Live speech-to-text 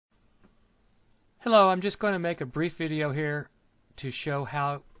Hello, I'm just going to make a brief video here to show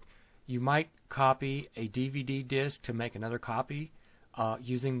how you might copy a DVD disc to make another copy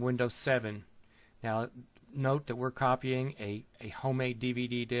using Windows 7. Now note that we're copying a homemade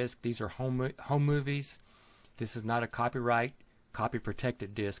DVD disc. These are home movies. This is not a copy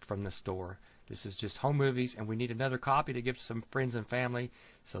protected disc from the store. This is just home movies, and we need another copy to give some friends and family.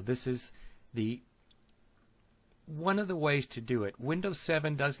 So this is one of the ways to do it. Windows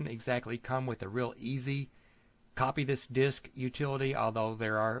 7 doesn't exactly come with a real easy copy this disk utility, although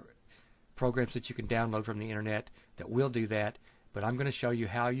there are programs that you can download from the internet that will do that. But I'm going to show you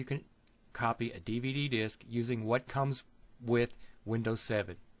how you can copy a DVD disc using what comes with Windows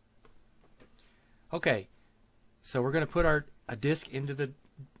 7. Okay, so we're going to put a disk into the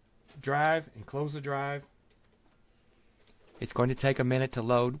drive and close the drive. It's going to take a minute to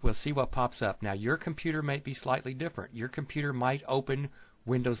load. We'll see what pops up. Now your computer might be slightly different. Your computer might open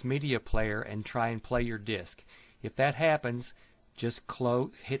Windows Media Player and try and play your disk. If that happens, just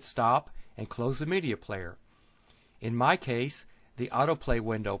hit stop and close the media player. In my case, the autoplay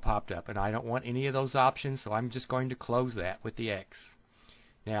window popped up and I don't want any of those options, so I'm just going to close that with the X.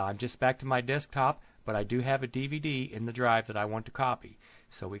 Now I'm just back to my desktop, but I do have a DVD in the drive that I want to copy.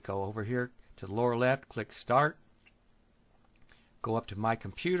 So we go over here to the lower left, click Start. Go up to My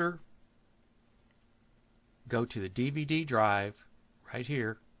Computer, go to the DVD drive right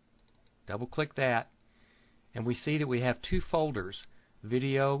here, double click that, and we see that we have two folders,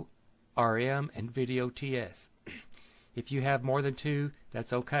 Video RM and Video TS. If you have more than two,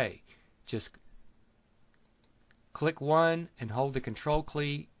 that's okay. Just click one and hold the control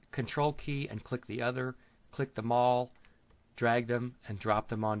key and click the other, click them all, drag them and drop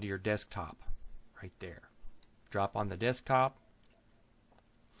them onto your desktop right there. Drop on the desktop.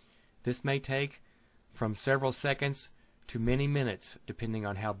 This may take from several seconds to many minutes, depending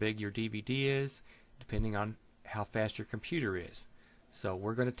on how big your DVD is, depending on how fast your computer is. So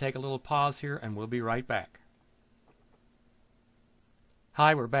we're going to take a little pause here and we'll be right back.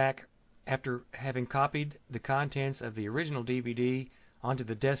 Hi, we're back. After having copied the contents of the original DVD onto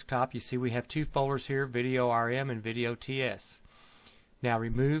the desktop, you see we have two folders here, Video RM and Video TS. Now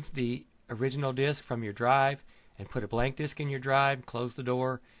remove the original disk from your drive and put a blank disk in your drive, close the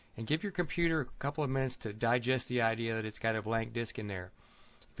door, and give your computer a couple of minutes to digest the idea that it's got a blank disk in there.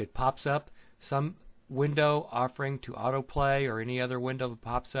 If it pops up, some window offering to autoplay or any other window that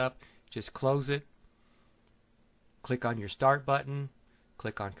pops up, just close it, click on your Start button,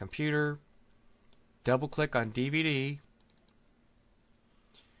 click on Computer, double click on DVD.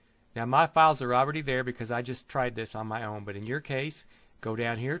 Now my files are already there because I just tried this on my own, but in your case, go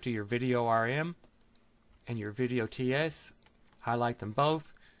down here to your Video RM and your Video TS, highlight them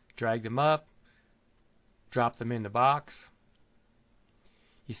both, drag them up, drop them in the box.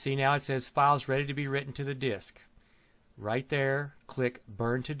 You see now it says files ready to be written to the disk. Right there, click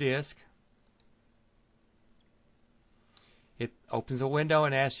Burn to Disk. It opens a window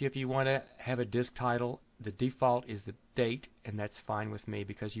and asks you if you want to have a disk title. The default is the date, and that's fine with me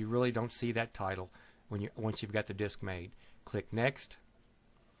because you really don't see that title once you've got the disk made. Click Next,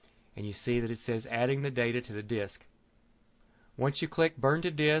 and you see that it says adding the data to the disk. Once you click Burn to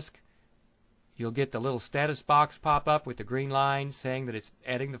Disk, you'll get the little status box pop up with the green line saying that it's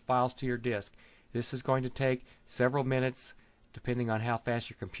adding the files to your disk. This is going to take several minutes depending on how fast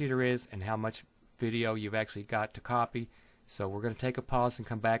your computer is and how much video you've actually got to copy. So we're going to take a pause and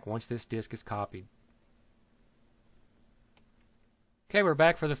come back once this disk is copied. Okay, we're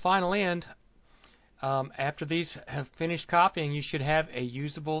back for the final end. After these have finished copying, you should have a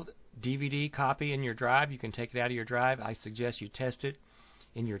usable DVD copy in your drive. You can take it out of your drive. I suggest you test it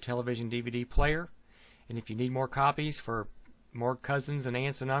in your television DVD player. And if you need more copies for more cousins and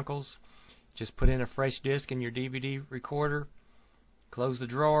aunts and uncles, just put in a fresh disc in your DVD recorder, close the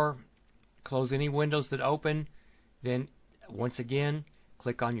drawer, close any windows that open, then once again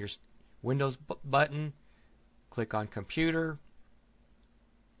click on your Windows button, click on Computer,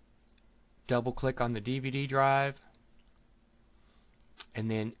 double click on the DVD drive, and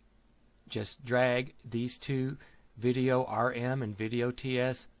then just drag these two Video RM and Video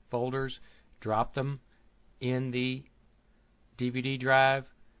TS folders, drop them in the DVD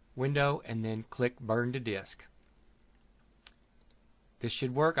drive window, and then click Burn to Disk. This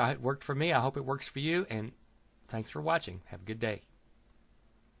should work. It worked for me. I hope it works for you, and thanks for watching. Have a good day.